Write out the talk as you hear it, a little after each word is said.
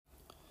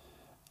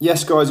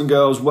Yes, guys and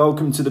girls,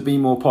 welcome to the Be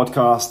More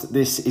podcast.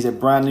 This is a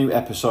brand new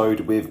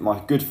episode with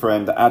my good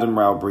friend Adam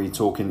Rowbury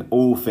talking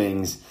all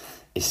things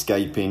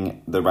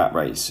escaping the rat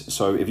race.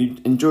 So if you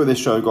enjoy this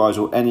show, guys,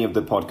 or any of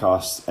the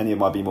podcasts, any of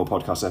my Be More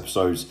podcast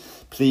episodes,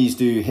 please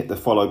do hit the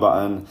follow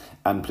button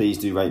and please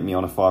do rate me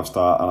on a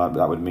 5-star.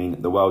 That would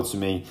mean the world to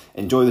me.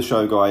 Enjoy the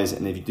show, guys,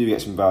 and if you do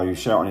get some value,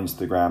 share it on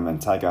Instagram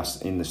and tag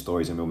us in the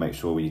stories and we'll make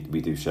sure we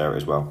do share it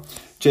as well.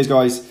 Cheers,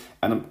 guys,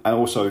 and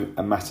also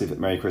a massive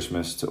Merry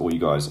Christmas to all you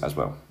guys as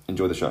well.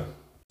 Enjoy the show.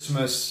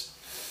 Christmas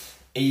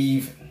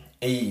Eve,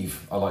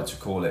 I like to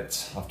call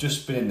it. I've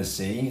just been in the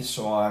sea,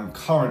 so I'm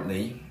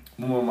currently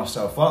warming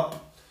myself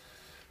up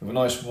with a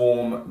nice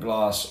warm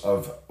glass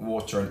of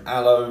water and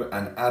aloe,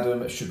 and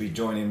Adam should be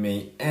joining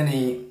me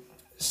any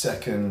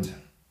second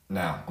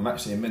now. I'm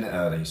actually a minute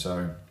early,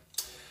 so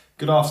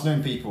good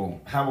afternoon,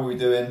 people. How are we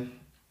doing?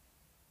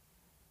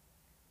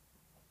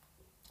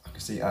 I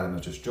can see Adam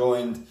has just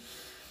joined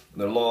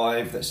the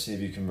live. Let's see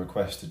if you can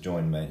request to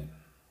join me.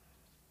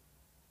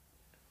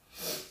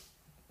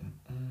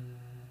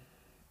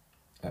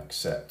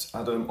 Accept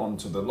Adam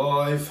onto the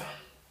live.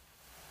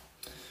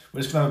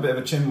 We're just going to have a bit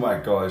of a chin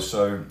wag, guys,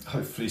 so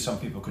hopefully some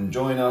people can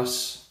join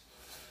us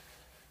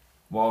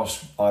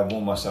whilst I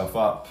warm myself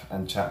up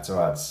and chat to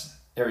ads.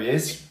 Here he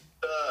is.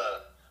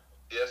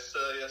 Yes,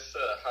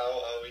 sir. How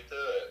are we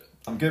doing?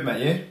 I'm good,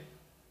 mate. You?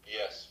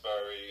 Yes,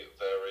 very,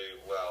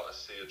 very well. I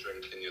see you're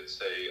drinking your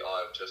tea.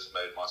 I've just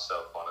made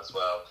myself one as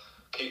well.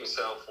 Keep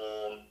myself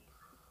warm.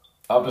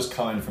 I'm just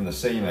coming from the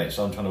sea, mate,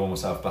 so I'm trying to warm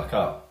myself back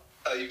up.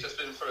 You've just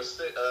been for a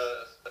sit.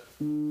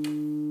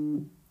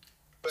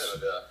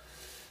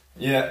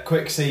 Yeah,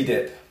 quick sea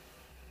dip.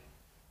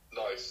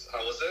 Nice. How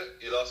was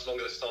it? You last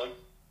longer this time?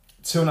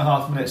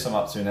 2.5 minutes I'm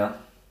up to now.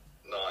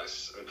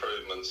 Nice.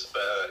 Improvements.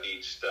 Better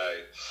each day.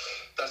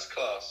 That's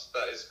class.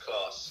 That is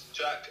class.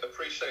 Jack,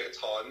 appreciate your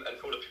time. And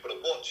for all the people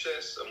that watch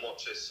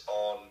this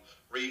on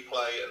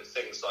replay and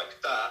things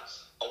like that,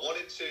 I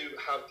wanted to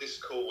have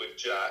this call with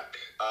Jack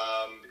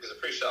because I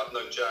appreciate I've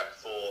known Jack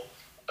for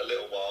a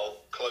little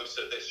while,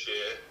 closer this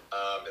year,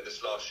 in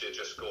this last year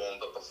just gone,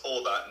 but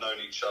before that, known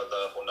each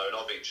other or known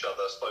of each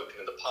other, spoken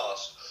in the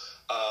past.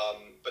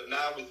 But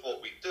now with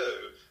what we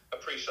do,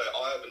 appreciate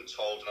I haven't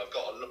told, and I've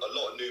got a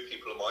lot of new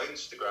people on my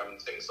Instagram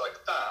and things like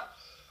that,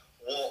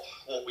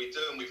 what we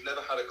do, and we've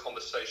never had a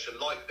conversation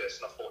like this,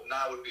 and I thought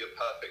now would be a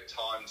perfect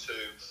time to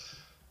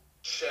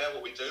share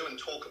what we do and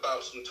talk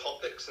about some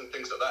topics and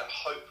things like that, and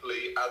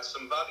hopefully add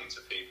some value to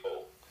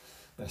people.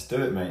 Let's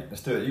do it, mate.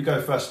 Let's do it. You go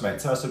first, mate.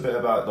 Tell us a bit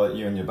about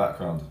you and your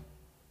background.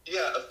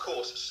 Yeah, of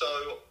course.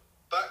 So,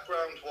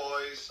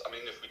 background-wise, I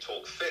mean, if we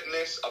talk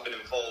fitness, I've been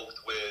involved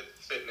with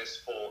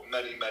fitness for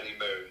many, many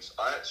moons.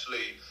 I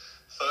actually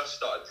first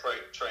started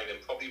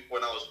training probably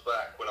when I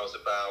was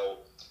about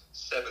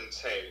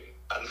 17.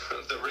 And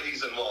the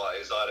reason why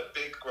is I had a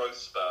big growth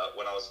spurt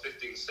when I was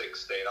 15,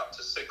 16, up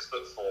to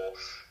 6'4",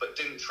 but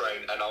didn't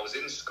train. And I was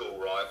in school,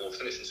 right, or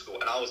finishing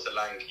school, and I was the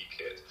lanky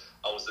kid.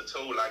 I was the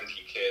tall,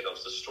 lanky kid. I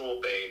was the straw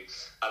bean.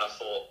 And I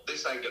thought,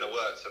 this ain't going to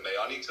work for me.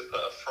 I need to put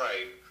a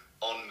frame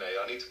on me.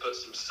 I need to put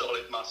some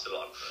solid muscle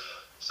on.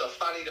 So I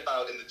fannied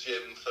about in the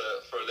gym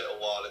for a little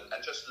while and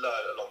just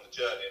learned along the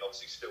journey, and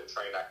obviously still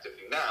train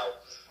actively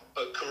now.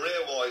 But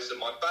career-wise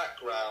and my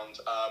background,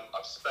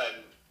 I've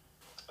spent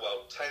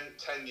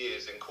 10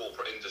 years in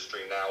corporate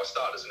industry now. I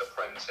started as an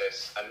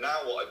apprentice, and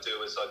now what I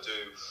do is I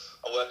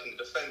work in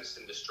the defence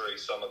industry,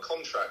 so I'm a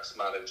contracts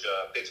manager,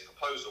 bids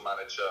proposal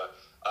manager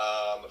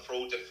for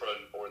all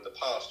different, or in the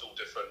past, all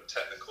different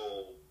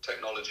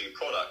technology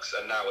products,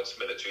 and now it's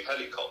military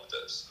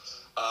helicopters.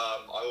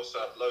 I also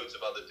have loads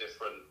of other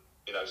different,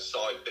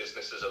 side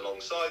businesses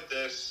alongside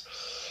this.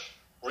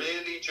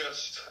 Really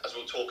just, as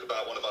we'll talk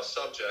about one of our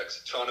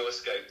subjects, trying to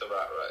escape the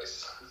rat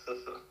race.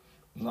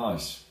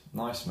 Nice,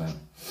 mate.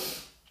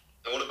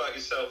 And what about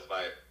yourself,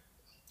 mate?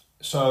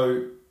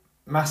 So,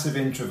 massive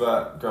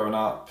introvert growing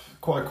up,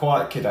 quite a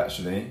quiet kid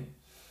actually,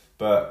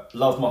 but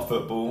loved my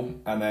football,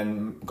 and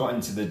then got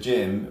into the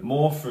gym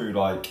more through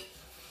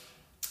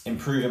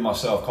improving my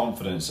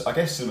self-confidence. I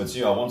guess similar to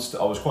you, I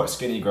was quite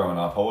skinny growing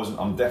up.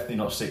 I'm definitely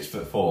not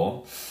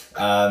 6'4",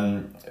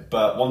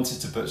 but wanted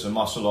to put some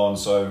muscle on,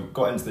 so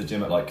got into the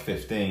gym at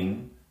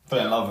 15, fell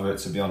in love with it,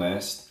 to be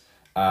honest.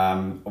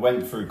 I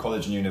went through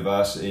college and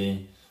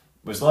university.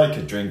 It was like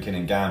a drinking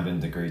and gambling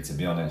degree, to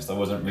be honest. I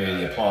wasn't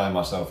really applying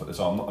myself at the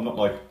time. I'm not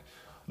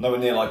nowhere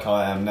near like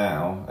I am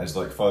now, as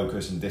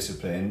focused and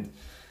disciplined.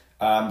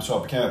 So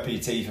I became a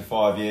PT for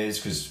 5 years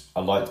because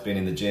I liked being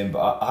in the gym,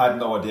 but I had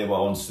no idea what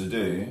I wanted to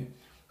do.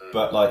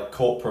 But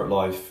corporate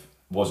life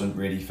wasn't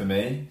really for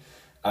me.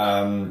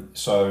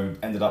 So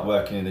ended up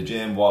working in the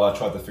gym while I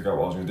tried to figure out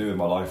what I was going to do with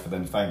my life, and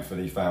then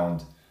thankfully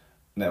found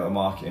network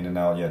marketing, and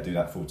now do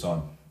that full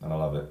time, and I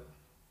love it.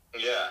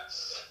 Yeah.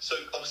 So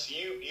obviously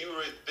you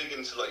were big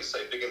into, like you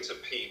say,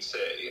 PT,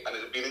 and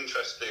it would be an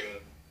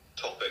interesting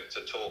topic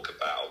to talk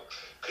about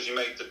because you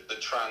made the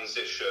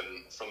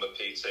transition from a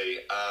PT.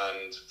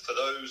 And for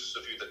those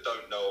of you that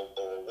don't know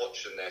or are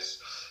watching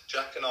this,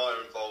 Jack and I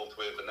are involved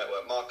with a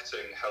network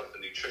marketing, health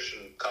and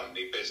nutrition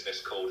company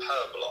business called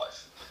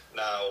Herbalife.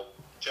 Now,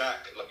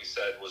 Jack, like you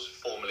said, was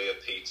formerly a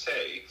PT,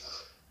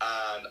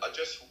 and I'd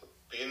just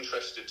be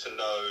interested to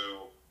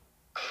know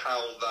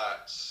how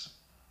that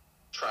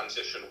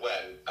transition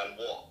went, and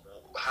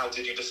how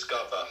did you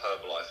discover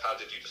Herbalife? How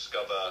did you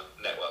discover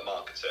network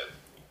marketing?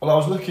 Well, I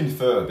was looking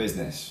for a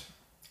business.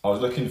 I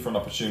was looking for an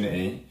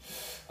opportunity.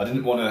 I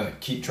didn't want to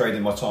keep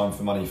trading my time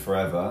for money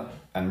forever.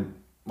 And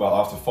well,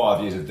 after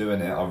 5 years of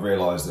doing it, I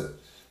realised that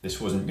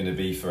this wasn't going to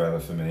be forever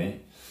for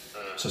me.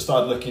 So I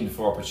started looking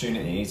for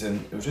opportunities,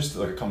 and it was just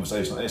like a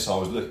conversation like this. I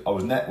was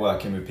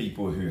networking with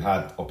people who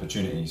had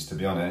opportunities, to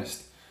be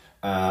honest.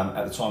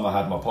 At the time I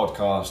had my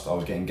podcast, I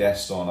was getting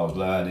guests on, I was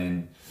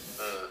learning.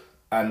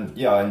 And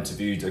yeah, I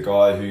interviewed a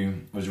guy who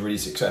was really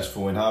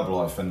successful in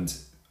Herbalife, and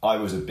I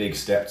was a big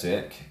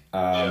skeptic,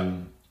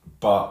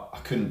 but I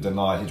couldn't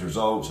deny his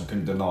results, I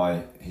couldn't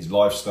deny his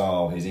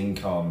lifestyle, his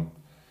income.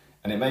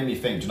 And it made me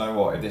think, do you know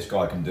what, if this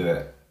guy can do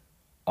it,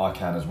 I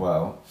can as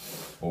well.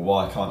 Or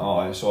why can't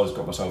I? So I just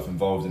got myself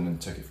involved and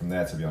took it from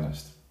there, to be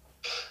honest.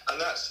 And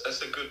that's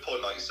a good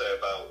point, like you say,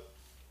 about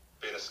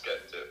being a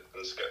skeptic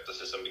and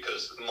skepticism,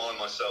 because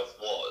myself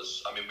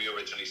was, I mean, we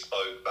originally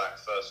spoke back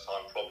first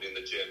time probably in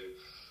the gym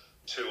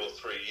 2 or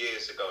 3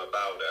 years ago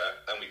about it,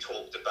 and we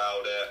talked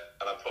about it,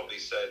 and I probably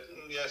said,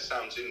 yeah,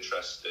 sounds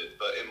interested,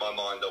 but in my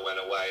mind I went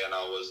away and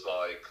I was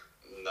like,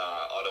 nah,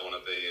 I don't want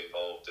to be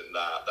involved in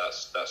that.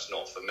 That's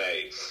not for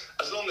me.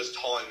 As long as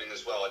timing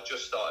as well. I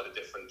just started a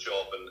different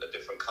job and a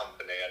different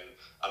company,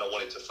 and I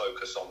wanted to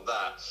focus on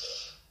that.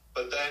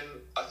 But then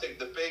I think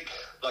the big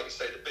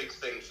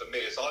thing for me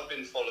is I've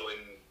been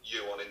following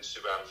you on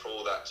Instagram for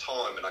all that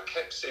time, and I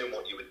kept seeing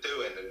what you were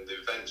doing and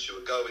the events you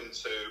were going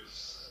to,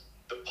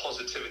 the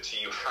positivity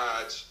you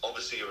had,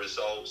 obviously your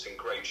results in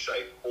great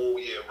shape all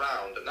year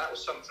round, and that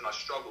was something I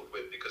struggled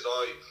with because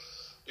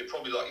you're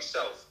probably like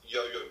yourself,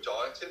 yo-yo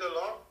dieted a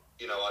lot.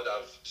 You know, I'd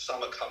have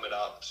summer coming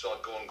up, so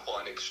I'd go on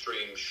quite an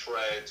extreme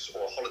shreds,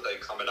 or a holiday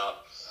coming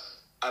up.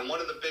 And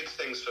one of the big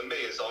things for me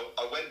is I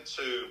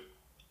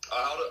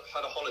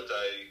had a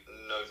holiday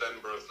in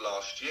November of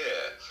last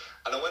year,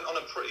 and I went on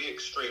a pretty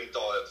extreme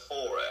diet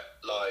for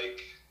it,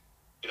 like,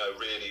 you know,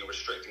 really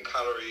restricting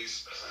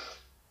calories.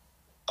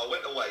 I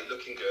went away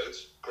looking good.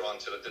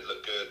 Granted, I did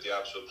look good, the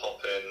abs were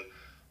popping,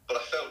 but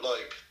I felt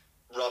like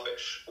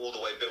rubbish all the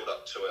way build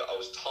up to it. I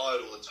was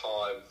tired all the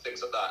time,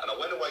 things like that. And I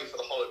went away for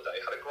the holiday,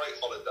 had a great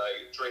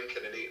holiday,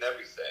 drinking and eating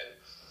everything.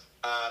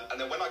 And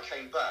then when I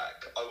came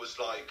back, I was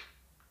like,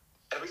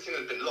 everything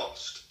had been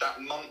lost.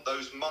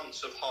 Those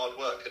months of hard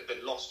work had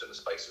been lost in the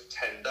space of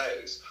 10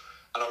 days.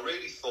 And I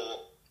really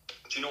thought,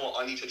 do you know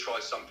what? I need to try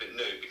something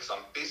new because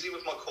I'm busy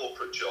with my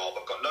corporate job.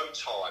 I've got no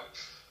time.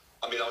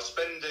 I mean, I was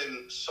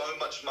spending so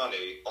much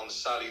money on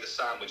Sally, the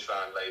sandwich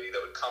van lady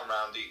that would come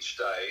round each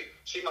day.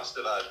 She must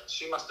have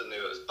knew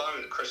it was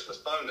Christmas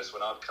bonus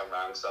when I'd come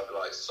round, because I'd be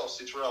like,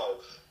 sausage roll,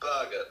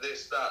 burger,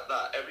 this, that,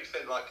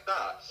 everything like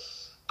that.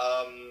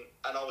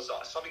 And I was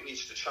like, something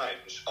needs to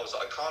change. I was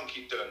like, I can't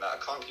keep doing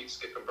that. I can't keep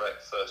skipping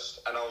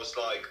breakfast. And I was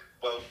like,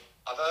 well,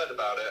 I've heard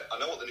about it. I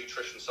know what the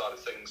nutrition side of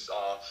things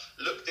are.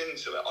 Looked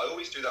into it. I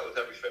always do that with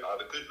everything. I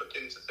have a good look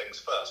into things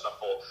first. And I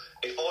thought,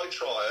 if I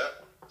try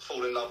it,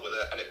 fall in love with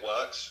it, and it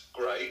works,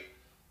 great.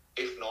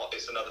 If not,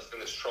 it's another thing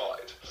that's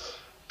tried.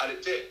 And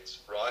it did,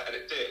 right? And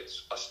it did.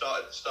 I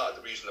started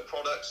using the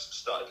products,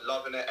 started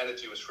loving it.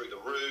 Energy was through the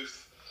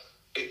roof.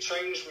 It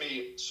changed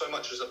me so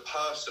much as a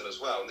person as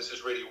well. And this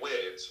is really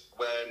weird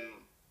when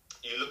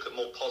you look at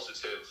more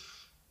positive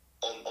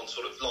on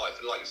sort of life.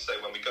 And like you say,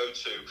 when we go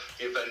to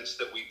the events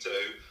that we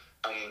do,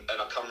 and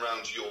I come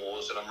around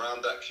yours and I'm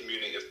around that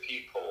community of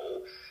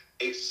people,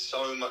 it's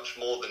so much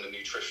more than a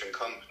nutrition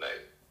company.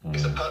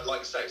 It's like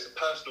you say, it's a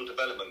personal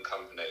development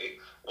company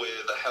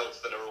with a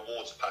health and a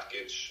rewards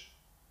package,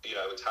 you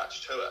know,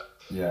 attached to it.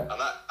 Yeah.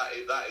 And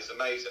that is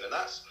amazing. And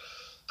that's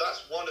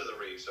one of the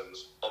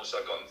reasons, obviously,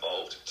 I got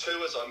involved.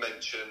 2, as I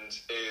mentioned,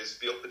 is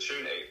the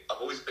opportunity.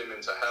 I've always been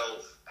into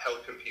health.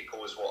 Helping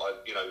people is what I,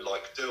 you know,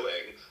 like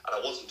doing. And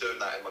I wasn't doing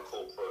that in my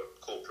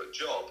corporate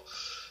job.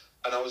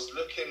 And I was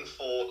looking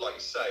for, like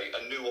you say,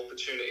 a new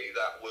opportunity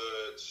that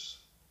would,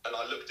 and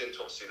I looked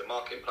into, obviously, the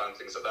marketing plan,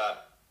 things like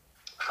that,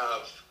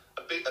 have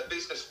a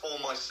business for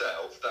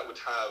myself that would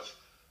have,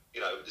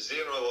 you know,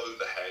 0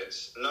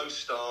 overheads, no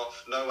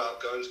staff, no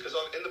outgoings. Because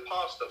in the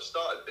past, I've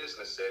started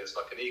businesses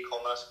like an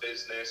e-commerce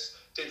business,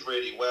 did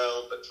really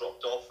well, but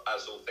dropped off,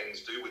 as all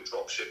things do with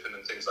drop shipping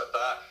and things like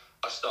that.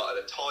 I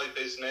started a tie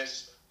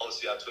business.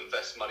 Obviously, I had to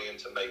invest money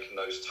into making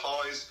those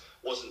ties.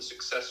 Wasn't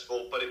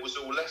successful, but it was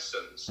all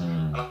lessons.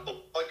 And I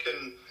thought, I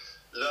can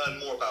learn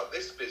more about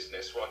this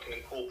business where I can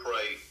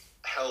incorporate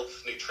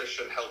health,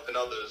 nutrition, helping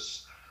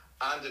others,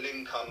 and an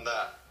income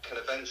that can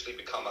eventually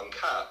become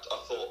uncapped.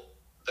 I thought,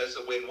 there's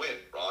a win-win,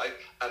 right?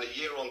 And a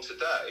year on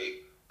today,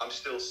 I'm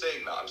still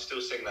seeing that. I'm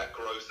still seeing that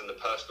growth and the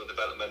personal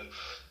development.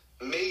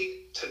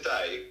 Me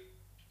today,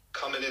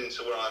 coming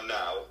into where I'm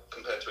now,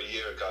 compared to a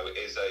year ago,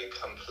 is a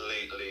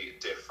completely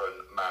different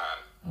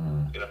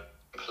man. You know,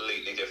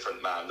 completely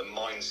different man. The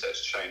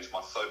mindset's changed.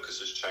 My focus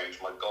has changed.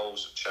 My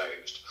goals have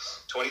changed.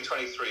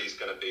 2023 is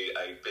going to be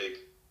a big,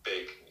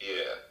 big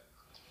year.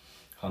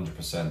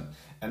 100%.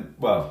 And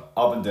well,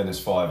 I've been doing this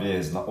 5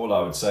 years, and all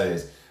I would say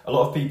is a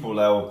lot of people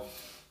they'll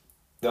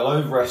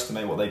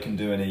overestimate what they can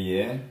do in a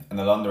year, and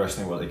they'll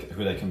underestimate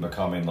who they can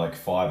become in like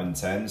 5 and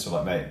 10. So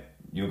like, mate,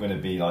 you're going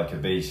to be like a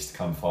beast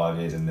come 5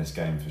 years in this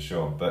game for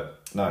sure.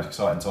 But no, it's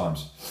exciting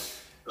times.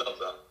 Love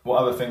that. What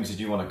other things did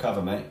you want to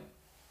cover, mate?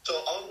 So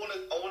I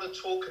want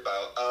to talk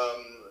about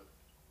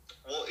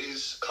what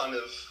is kind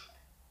of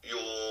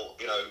your,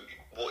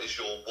 what is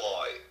your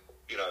why,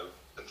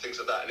 and things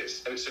like that. And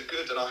it's a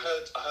good. And I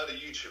heard a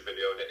YouTube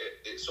video, and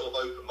it sort of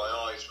opened my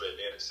eyes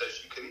really. And it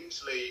says you can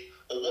easily,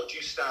 or what do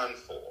you stand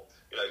for?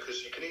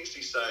 Because you can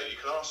easily say, you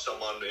can ask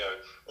someone,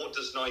 what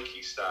does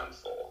Nike stand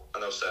for?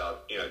 And they'll say,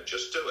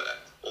 just do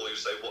it. Or you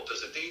say, what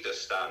does Adidas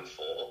stand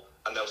for?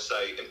 And they'll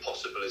say,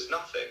 impossible is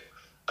nothing.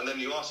 And then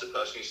you ask the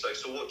person, you say,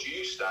 so what do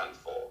you stand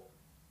for?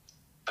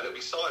 And it'll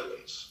be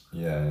silence.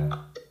 Yeah.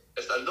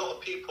 A lot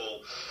of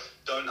people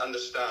don't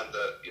understand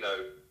that,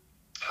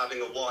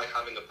 having a why,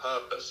 having a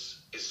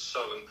purpose is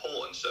so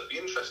important. So it'd be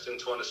interesting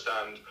to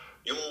understand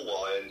your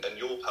why and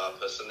your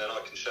purpose, and then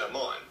I can share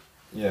mine.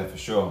 Yeah, for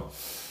sure.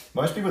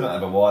 Most people don't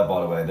have a why,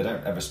 by the way. They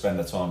don't ever spend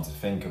the time to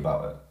think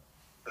about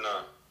it. No.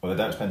 Well, they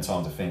don't spend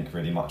time to think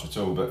really much at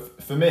all.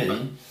 But for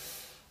me,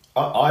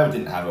 I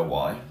didn't have a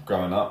why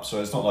growing up,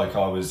 so it's not like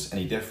I was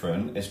any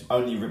different. It's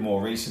only more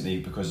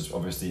recently, because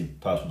obviously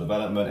personal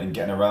development and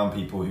getting around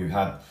people who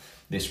had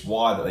this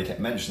why that they kept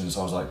mentioning. So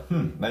I was like,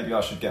 maybe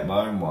I should get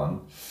my own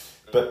one.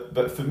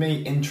 But for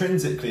me,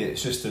 intrinsically,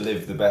 it's just to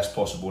live the best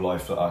possible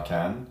life that I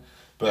can.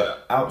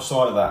 But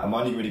outside of that, I'm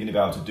only really going to be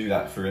able to do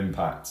that through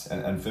impact.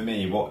 And for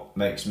me, what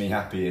makes me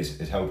happy is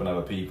helping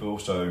other people.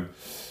 So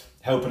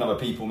helping other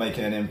people,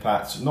 making an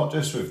impact, not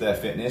just with their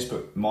fitness,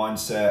 but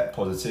mindset,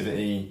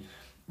 positivity,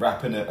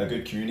 wrapping a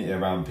good community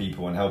around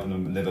people and helping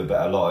them live a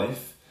better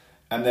life.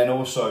 And then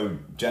also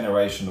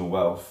generational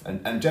wealth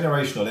and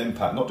generational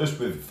impact, not just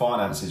with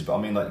finances, but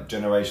I mean like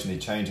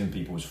generationally changing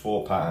people's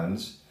thought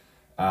patterns,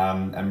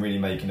 and really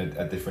making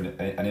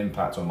an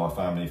impact on my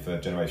family for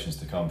generations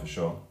to come, for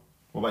sure.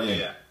 What about you?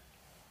 Yeah,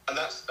 and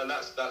that's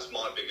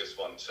my biggest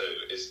one too.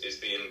 Is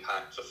the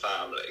impact for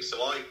family. So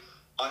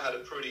I had a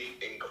pretty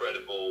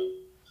incredible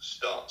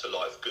start to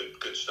life,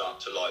 good start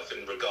to life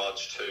in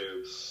regards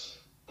to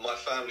my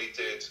family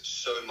did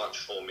so much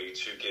for me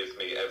to give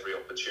me every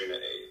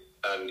opportunity,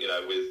 and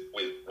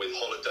with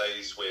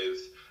holidays,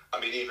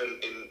 even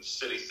in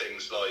silly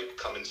things like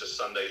coming to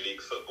Sunday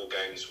league football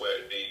games where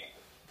it'd be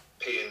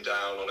peeing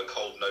down on a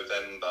cold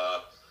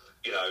November,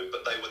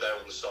 but they were there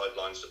on the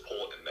sideline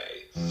supporting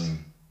me.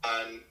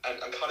 And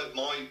kind of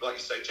my, like you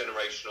say,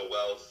 generational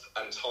wealth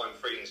and time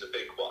freedom is a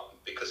big one,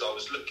 because I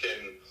was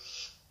looking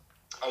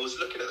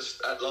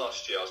at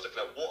last year. I was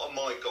looking at what are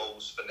my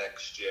goals for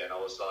next year, and I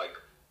was like,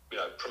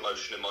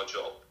 promotion in my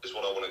job is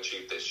what I want to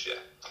achieve this year.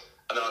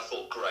 And then I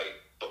thought, great,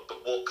 but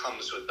what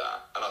comes with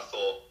that? And I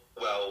thought,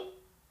 well,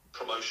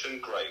 promotion,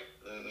 great,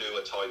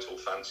 newer title,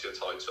 fancier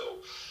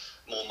title,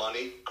 more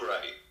money,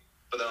 great.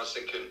 But then I was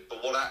thinking,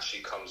 but what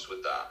actually comes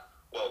with that?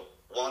 Well,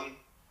 one,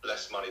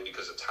 less money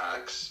because of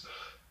tax.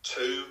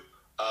 Two,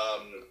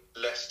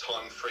 less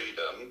time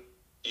freedom.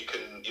 You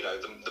can,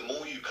 the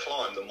more you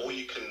climb, the more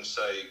you can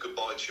say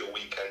goodbye to your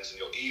weekends and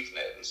your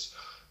evenings,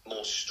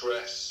 more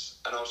stress.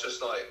 And I was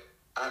just like,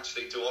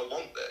 actually, do I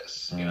want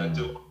this? Do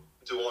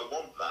I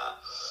want that?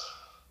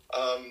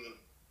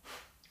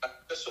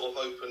 It sort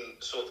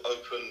of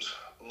opened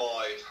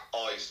my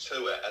eyes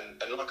to it.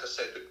 And like I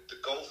said, the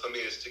goal for me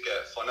is to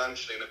get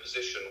financially in a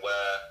position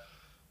where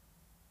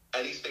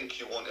anything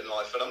you want in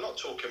life, and I'm not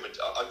talking,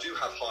 I do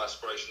have high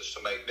aspirations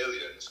to make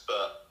millions,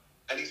 but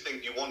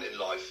anything you want in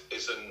life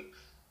isn't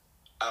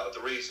out of the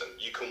reason.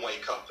 You can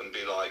wake up and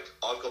be like,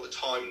 I've got the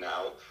time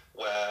now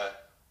where,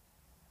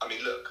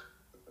 look,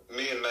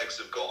 me and Megs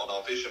have got on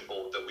our vision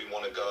board that we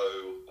want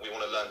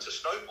to learn to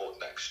snowboard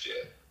next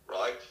year,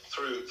 right?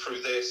 Through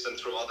this and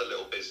through other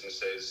little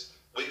businesses,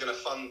 we're going to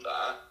fund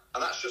that.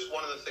 And that's just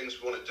one of the things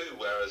we want to do,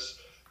 whereas,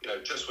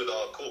 just with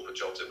our corporate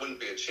jobs, it wouldn't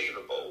be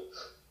achievable.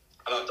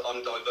 And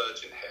I'm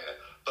diverging here,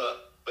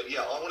 but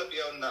yeah, I want to be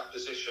in that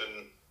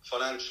position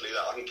financially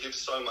that I can give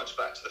so much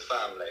back to the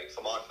family,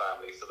 for my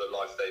family, for the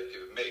life they've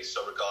given me.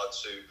 So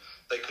regards to,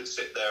 they could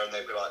sit there and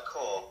they'd be like,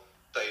 oh,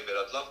 David,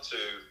 I'd love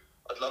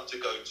to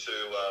go to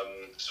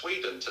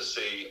Sweden to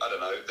see, I don't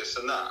know, this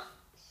and that.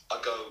 I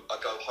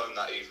go home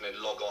that evening,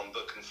 log on,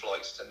 booking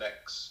flights to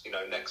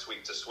next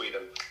week to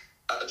Sweden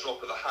at a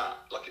drop of a hat.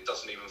 Like, it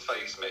doesn't even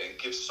faze me, and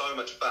give so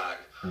much back.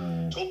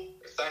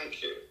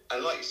 Thank you.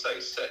 And like you say,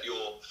 set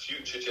your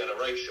future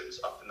generations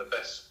up in the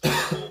best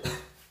possible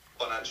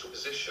financial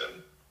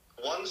position.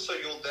 One, so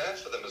you're there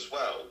for them as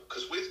well,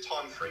 because with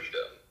time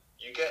freedom,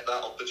 you get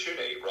that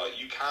opportunity, right?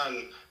 You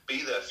can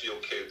be there for your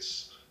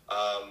kids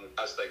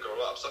as they grow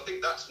up. So I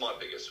think that's my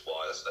biggest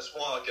why. That's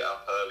why I get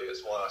up early.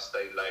 It's why I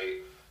stay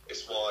late.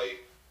 It's why,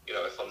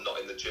 if I'm not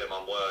in the gym,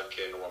 I'm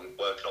working, or I'm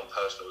working on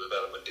personal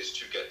development, is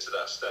to get to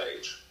that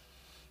stage.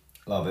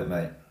 Love it,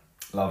 mate.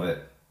 Love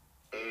it.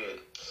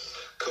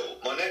 Cool.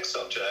 My next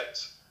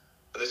subject,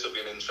 and this will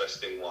be an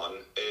interesting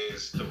one,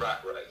 is the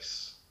rat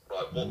race,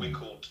 right? What we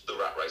called the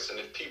rat race. And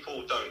if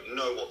people don't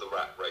know what the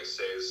rat race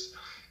is,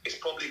 it's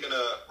probably going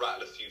to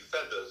rattle a few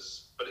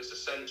feathers, but it's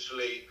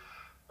essentially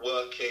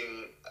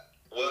working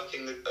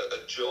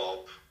a job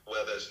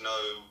where there's no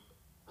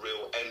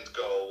real end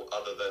goal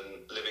other than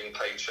living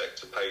paycheck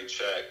to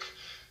paycheck,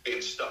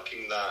 being stuck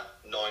in that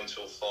 9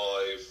 till 5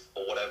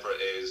 or whatever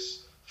it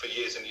is for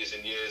years and years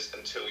and years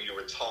until you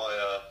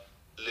retire,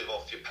 live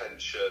off your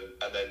pension,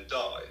 and then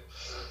die.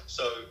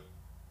 So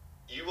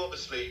you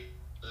obviously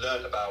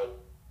learned about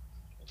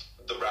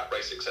the rat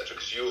race, etc.,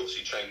 because you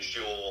obviously changed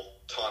your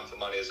time for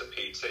money as a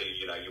PT.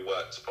 You know, you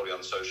worked probably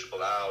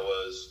unsociable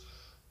hours,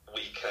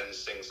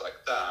 weekends, things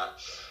like that.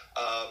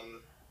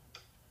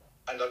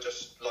 And I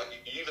just, like,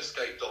 you've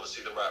escaped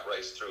obviously the rat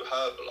race through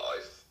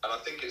Herbalife, and I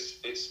think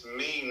it's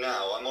me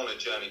now. I'm on a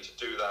journey to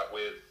do that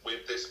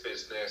with this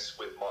business,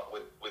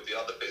 with the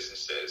other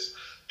businesses,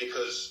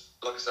 because,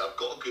 like I said, I've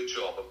got a good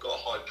job, I've got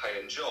a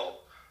high-paying job,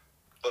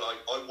 but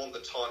I want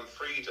the time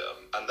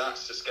freedom, and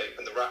that's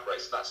escaping the rat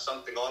race. That's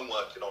something I'm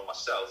working on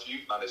myself.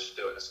 You've managed to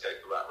do it and escape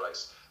the rat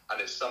race,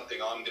 and it's something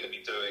I'm going to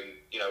be doing,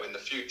 you know, in the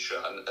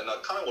future. And I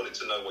kind of wanted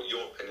to know what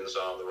your opinions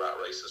are on the rat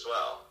race as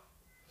well.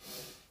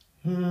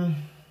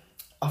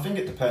 I think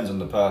it depends on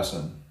the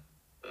person.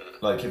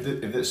 Like, if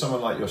it's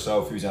someone like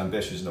yourself who's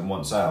ambitious and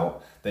wants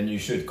out, then you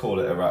should call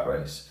it a rat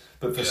race.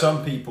 But for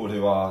some people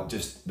who are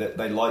just,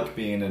 they like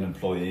being an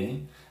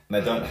employee and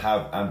they don't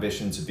have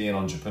ambition to be an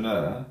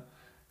entrepreneur,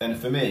 then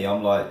for me,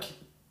 I'm like,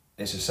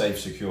 it's a safe,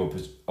 secure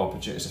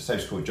opportunity. It's a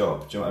safe, secure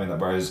job. Do you know what I mean?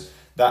 Like, whereas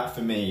that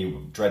for me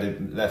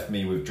left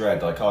me with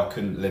dread. Like, I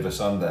couldn't live a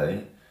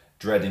Sunday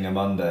dreading a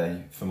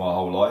Monday for my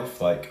whole life.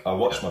 Like, I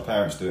watched my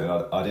parents do it,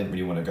 and I didn't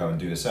really want to go and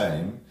do the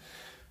same.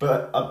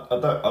 But I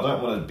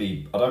don't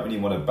really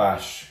want to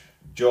bash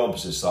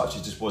jobs as such.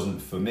 It just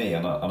wasn't for me,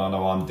 and I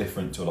know I'm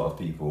different to a lot of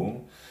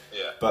people.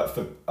 Yeah. But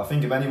I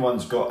think if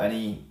anyone's got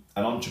an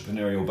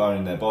entrepreneurial bone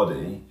in their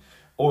body,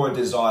 or a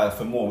desire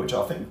for more, which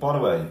I think, by the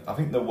way, I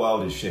think the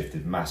world has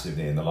shifted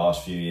massively in the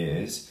last few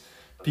years.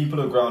 People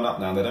are growing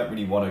up now; they don't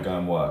really want to go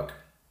and work.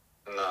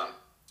 No.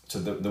 So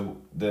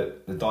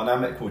the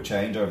dynamic will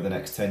change over the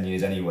next 10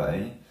 years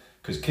anyway,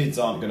 because kids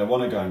aren't going to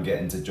want to go and get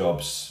into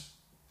jobs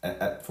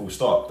at full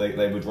stop.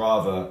 They would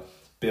rather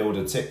build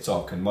a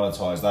TikTok and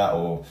monetize that,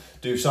 or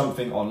do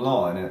something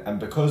online. And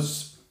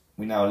because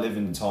we now live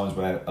in times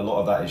where a lot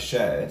of that is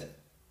shared,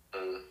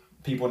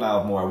 people now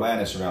have more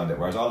awareness around it.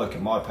 Whereas I look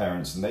at my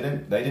parents and they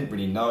didn't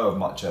really know of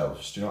much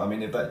else. Do you know what I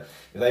mean? If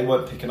they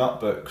weren't picking up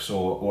books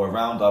or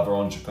around other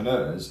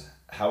entrepreneurs,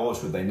 how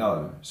else would they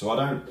know? So I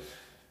don't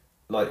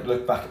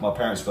look back at my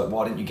parents, but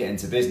why didn't you get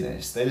into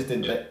business? They just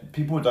didn't.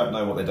 People don't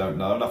know what they don't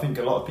know, and I think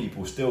a lot of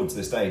people still to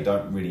this day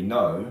don't really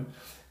know,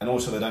 and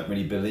also they don't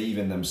really believe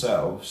in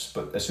themselves.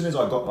 But as soon as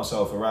I got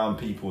myself around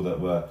people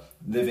that were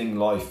living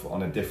life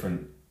on a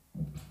different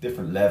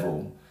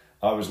level,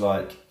 I was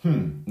like,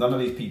 none of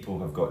these people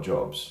have got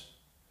jobs.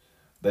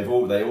 They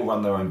all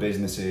run their own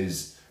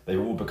businesses. They've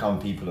all become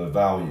people of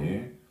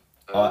value.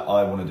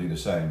 I want to do the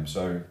same.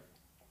 So,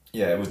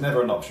 yeah, it was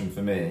never an option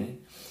for me,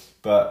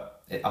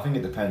 but I think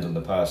it depends on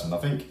the person. I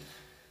think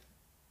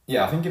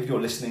if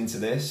you're listening to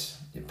this,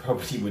 it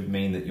probably would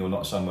mean that you're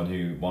not someone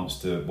who wants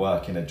to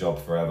work in a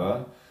job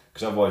forever,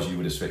 because otherwise you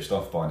would have switched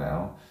off by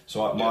now.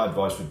 So my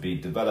advice would be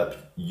develop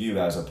you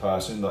as a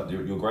person. Like,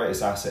 your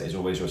greatest asset is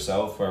always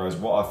yourself, whereas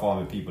what I find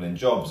with people in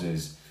jobs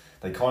is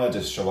they kind of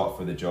just show up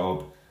for the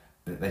job.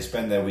 They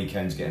spend their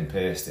weekends getting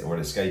pissed or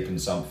escaping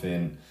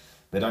something.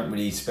 They don't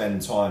really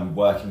spend time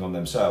working on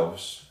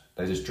themselves.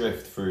 They just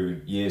drift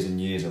through years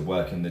and years of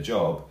working the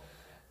job.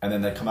 And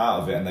then they come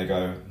out of it and they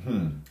go,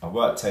 I've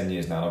worked 10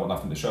 years now and I've got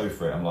nothing to show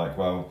for it. I'm like,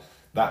 well,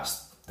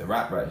 that's the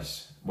rat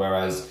race.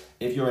 Whereas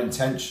if you're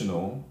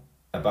intentional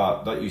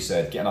about, like you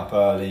said, getting up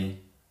early,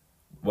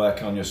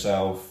 working on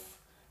yourself,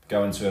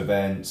 going to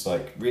events,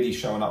 like really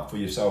showing up for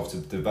yourself to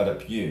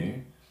develop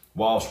you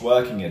whilst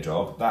working a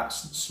job,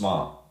 that's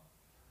smart.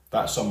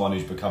 That's someone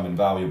who's becoming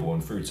valuable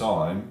and through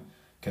time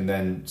can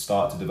then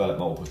start to develop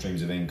multiple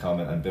streams of income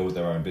and build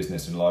their own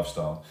business and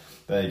lifestyle.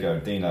 There you go,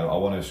 Dino. I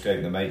want to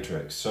escape the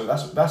matrix. So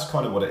that's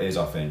kind of what it is.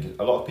 I think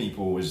a lot of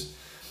people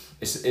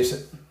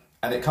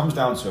and it comes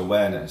down to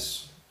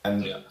awareness.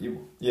 And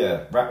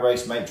rat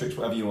race, matrix,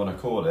 whatever you want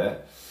to call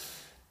it.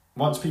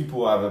 Once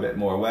people have a bit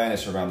more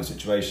awareness around the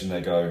situation, they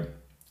go,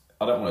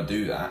 I don't want to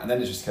do that. And then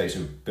it's just a case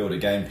of build a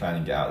game plan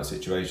and get out of the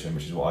situation,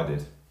 which is what I did.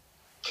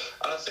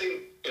 And I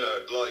think,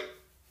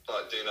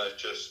 like Dino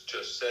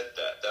just said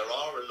that, there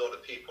are a lot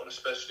of people, and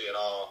especially in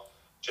our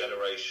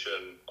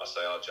generation, I say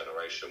our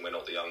generation, we're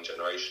not the young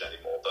generation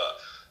anymore, but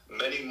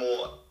many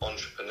more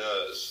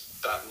entrepreneurs,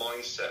 that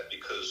mindset,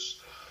 because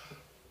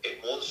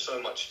it was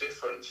so much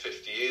different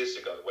 50 years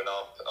ago when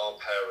our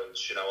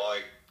parents,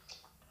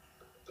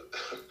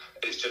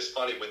 it's just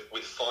funny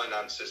with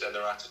finances and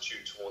their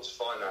attitude towards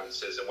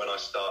finances. And when I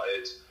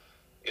started,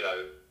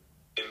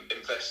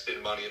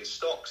 investing money in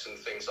stocks and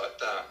things like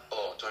that,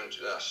 don't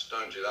do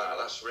that,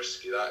 that's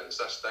risky,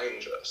 that's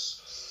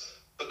dangerous.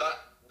 But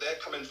they're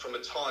coming from a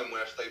time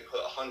where if they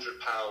put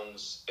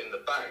 £100 in the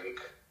bank,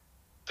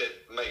 that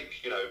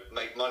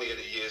make money in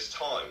a year's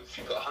time. If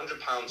you've got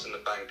 £100 in the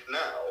bank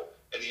now,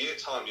 in a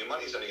year's time, your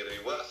money's only going to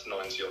be worth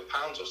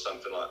 £90 or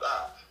something like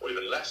that, or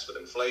even less with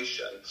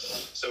inflation.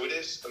 So it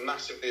is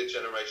massively a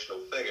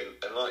generational thing.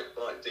 And like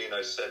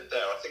Dino said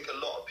there, I think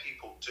a lot of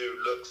people do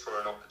look for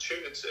an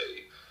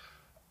opportunity,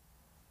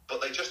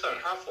 but they just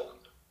don't have one.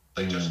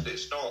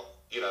 It's not,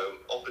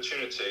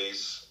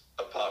 opportunities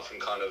apart from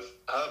kind of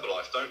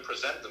Herbalife don't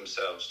present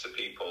themselves to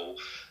people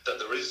that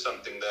there is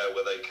something there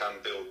where they can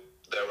build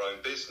their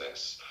own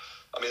business.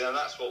 I mean, and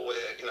that's what we're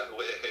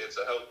here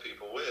to help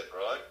people with,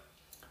 right?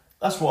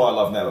 That's why I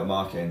love network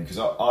marketing, because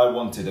I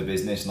wanted a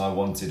business and I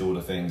wanted all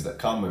the things that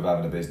come with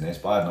having a business,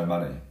 but I had no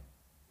money.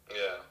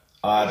 Yeah.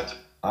 I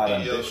had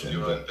ambition.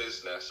 Your own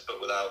business,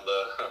 but without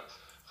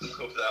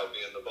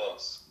being the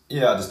boss.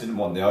 Yeah, I just didn't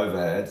want the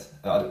overhead.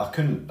 I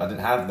didn't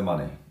have the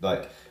money.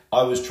 Like,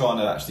 I was trying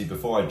to actually,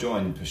 before I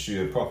joined,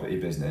 pursue a property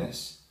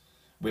business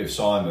with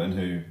Simon,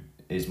 who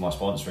is my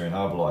sponsor in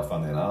Herbalife,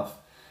 funnily enough.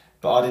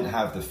 But I didn't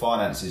have the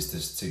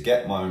finances to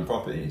get my own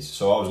properties.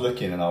 So I was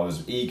looking and I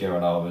was eager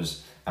and I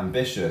was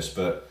ambitious,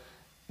 but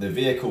the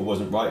vehicle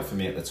wasn't right for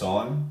me at the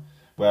time.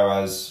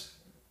 Whereas,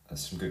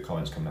 there's some good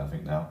comments coming out, I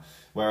think, now.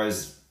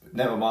 Whereas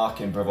network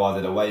marketing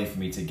provided a way for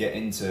me to get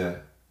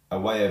into a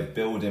way of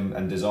building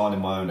and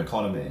designing my own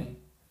economy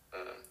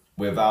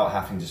without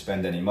having to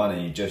spend any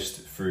money,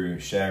 just through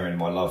sharing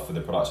my love for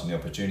the products and the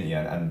opportunity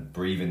and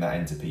breathing that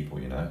into people,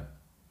 Yeah,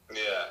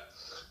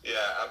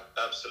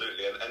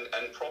 absolutely.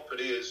 And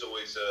property is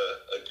always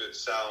a good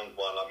sound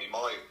one. I mean,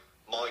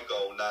 my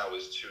goal now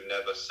is to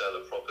never sell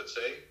a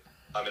property.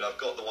 I mean, I've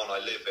got the one I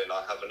live in.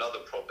 I have another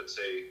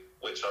property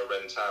which I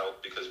rent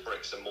out because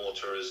bricks and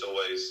mortar is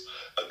always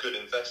a good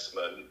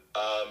investment.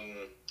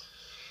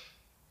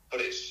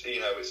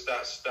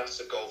 But that's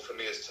a goal for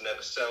me, is to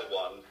never sell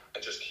one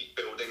and just keep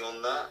building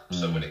on that.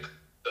 So when it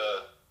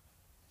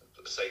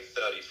say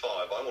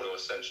 35, I want to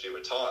essentially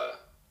retire.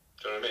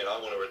 Do you know what I mean? I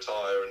want to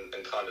retire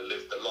and kind of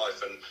live the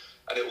life, and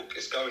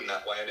it's going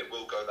that way, and it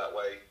will go that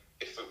way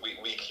if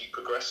we keep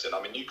progressing.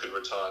 I mean, you could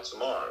retire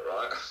tomorrow,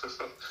 right?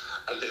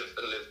 and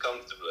live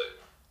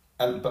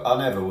comfortably. But I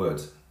never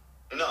would.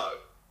 No.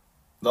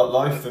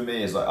 Life for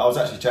me is like, I was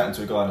actually chatting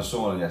to a guy in a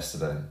sauna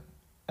yesterday.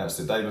 That's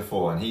the day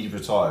before, and he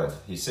retired.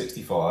 He's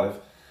 65,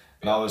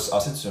 and I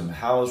said to him,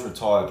 "How's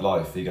retired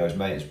life?" He goes,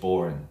 "Mate, it's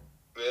boring."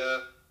 Yeah.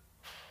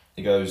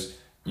 He goes,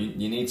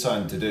 You need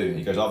something to do.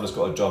 He goes, "I've just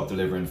got a job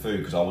delivering food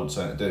because I want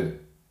something to do."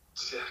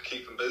 Yeah,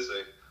 keep them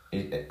busy.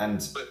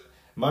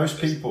 Most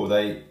people,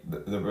 the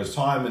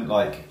retirement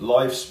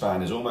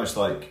lifespan is almost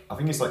like, I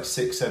think it's like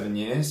 6-7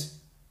 years,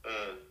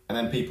 and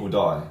then people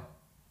die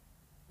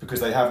because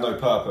they have no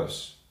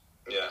purpose.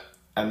 Yeah.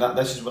 And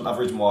this is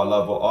another reason why I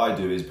love what I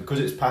do, is because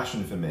it's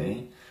passion for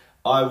me.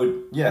 I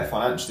would,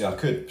 financially I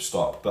could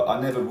stop, but I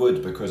never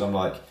would, because I'm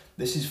like,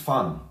 this is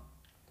fun.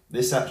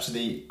 This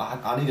actually,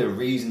 I need a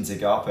reason to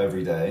get up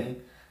every day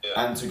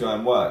and to go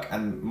and work.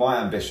 And my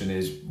ambition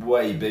is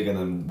way bigger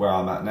than where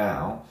I'm at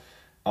now.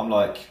 I'm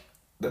like,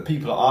 the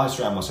people that I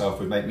surround myself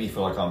with make me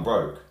feel like I'm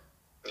broke.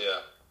 Yeah.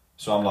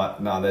 So I'm like,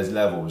 no, there's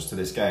levels to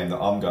this game that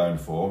I'm going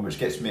for, which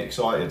gets me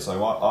excited. So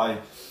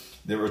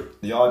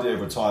the idea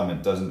of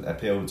retirement doesn't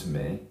appeal to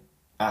me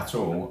at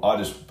all.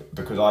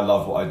 Because I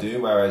love what I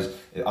do. Whereas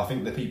I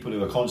think the people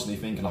who are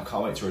constantly thinking, I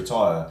can't wait to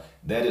retire,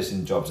 they're just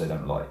in jobs they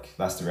don't like.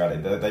 That's the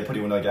reality. They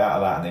probably want to get out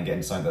of that and then get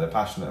into something that they're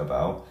passionate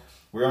about.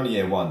 We're only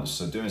here once,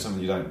 so doing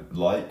something you don't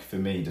like, for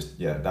me,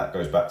 that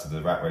goes back to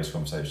the rat race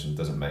conversation.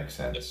 Doesn't make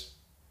sense.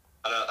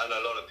 And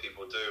a lot of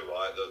people do,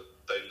 right? That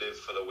they live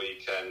for the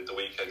weekend. The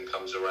weekend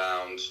comes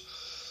around.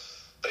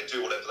 They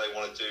do whatever they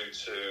want to do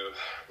to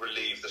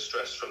relieve the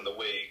stress from the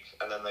week,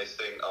 and then they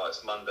think, oh,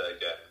 it's Monday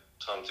again.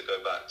 Time to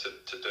go back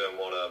to doing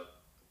what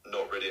I'm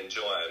not really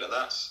enjoying. And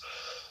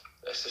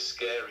it's a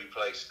scary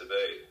place to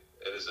be.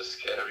 It is a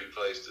scary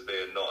place to be,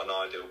 and not an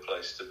ideal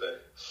place to be.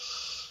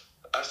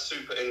 That's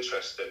super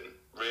interesting.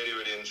 Really,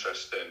 really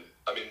interesting.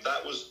 I mean,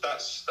 that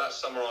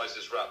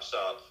summarises, wraps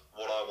up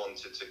what I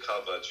wanted to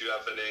cover. Do you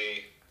have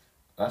any?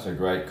 That's a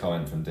great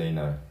comment from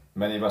Dino.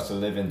 Many of us are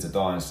living to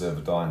die instead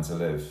of dying to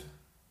live.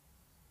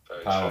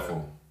 Very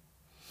powerful.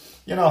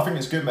 True. I think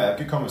it's good, mate. A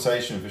good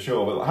conversation for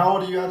sure. But how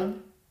old are you,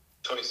 Adam?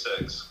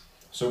 26.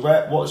 So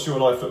what's your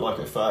life look like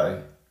at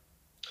 30?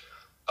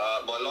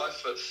 My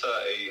life at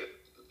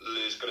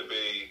 30 is going to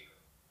be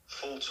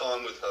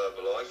full-time with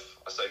Herbalife.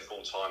 I say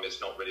full-time,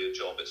 it's not really a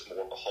job, it's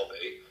more of a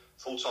hobby.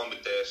 Full-time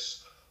with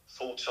this,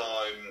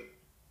 full-time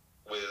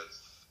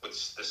with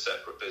the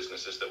separate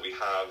businesses that we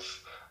have,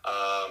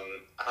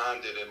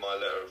 handed in my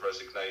letter of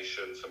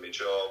resignation for my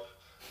job,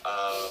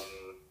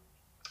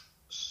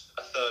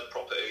 a third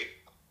property,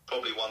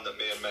 probably one that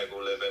me and Meg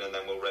will live in, and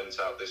then we'll rent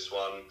out this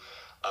one,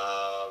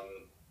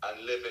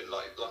 and living,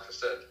 like I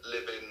said,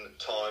 living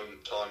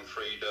time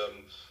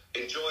freedom,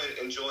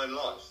 enjoying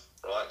life.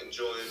 Right,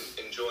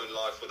 enjoying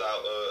life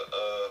without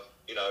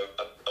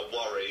a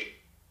worry,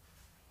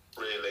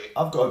 really.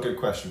 I've got a good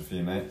question for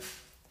you, mate.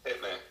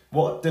 Hit me.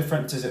 What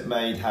difference has it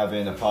made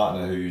having a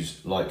partner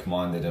who's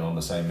like-minded and on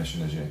the same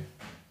mission as you?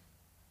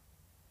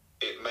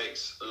 It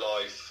makes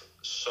life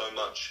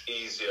much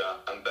easier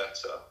and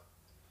better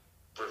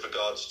with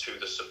regards to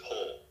the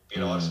support.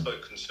 You know, I've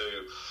spoken to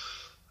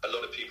a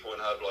lot of people in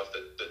Herbalife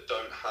that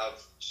don't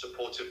have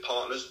supportive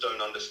partners,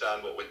 don't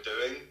understand what we're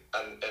doing,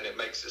 and it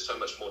makes it so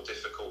much more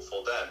difficult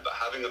for them. But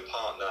having a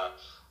partner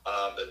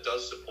that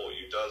does support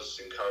you, does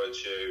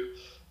encourage you,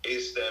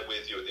 is there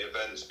with you at the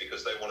events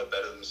because they want to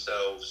better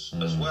themselves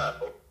as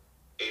well,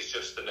 is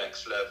just the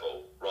next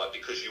level, right?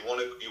 Because you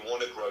want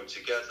to grow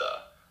together.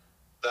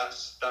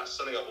 That's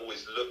something I've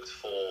always looked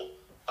for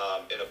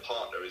in a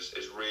partner is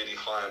really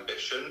high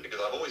ambition, because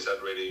I've always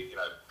had really, you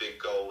know, big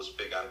goals,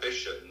 big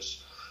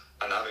ambitions,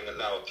 and having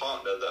now a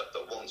partner that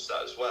wants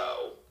that as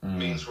well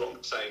means we're on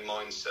the same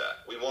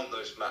mindset. We want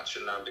those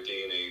matching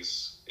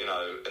Lamborghinis, you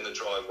know, in the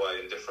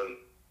driveway in different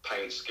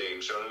paint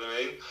schemes. You know what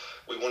I mean?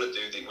 We want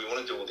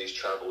to do all these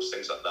travels,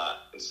 things like that,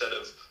 instead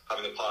of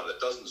having a partner that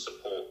doesn't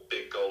support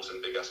big goals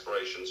and big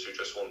aspirations, who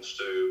just wants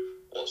to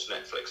watch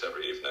Netflix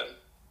every evening.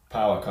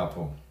 Power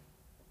couple.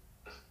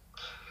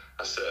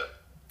 That's it.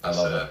 I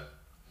love it.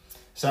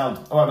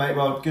 Sound. All right, mate.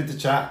 Well, good to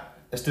chat.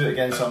 Let's do it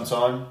again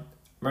sometime.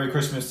 Merry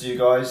Christmas to you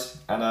guys,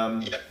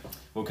 and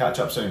we'll catch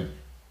up soon.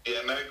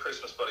 Yeah, Merry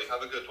Christmas, buddy.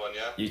 Have a good one,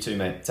 yeah? You too,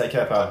 mate. Take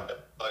care, pal.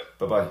 Bye.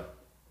 Bye-bye.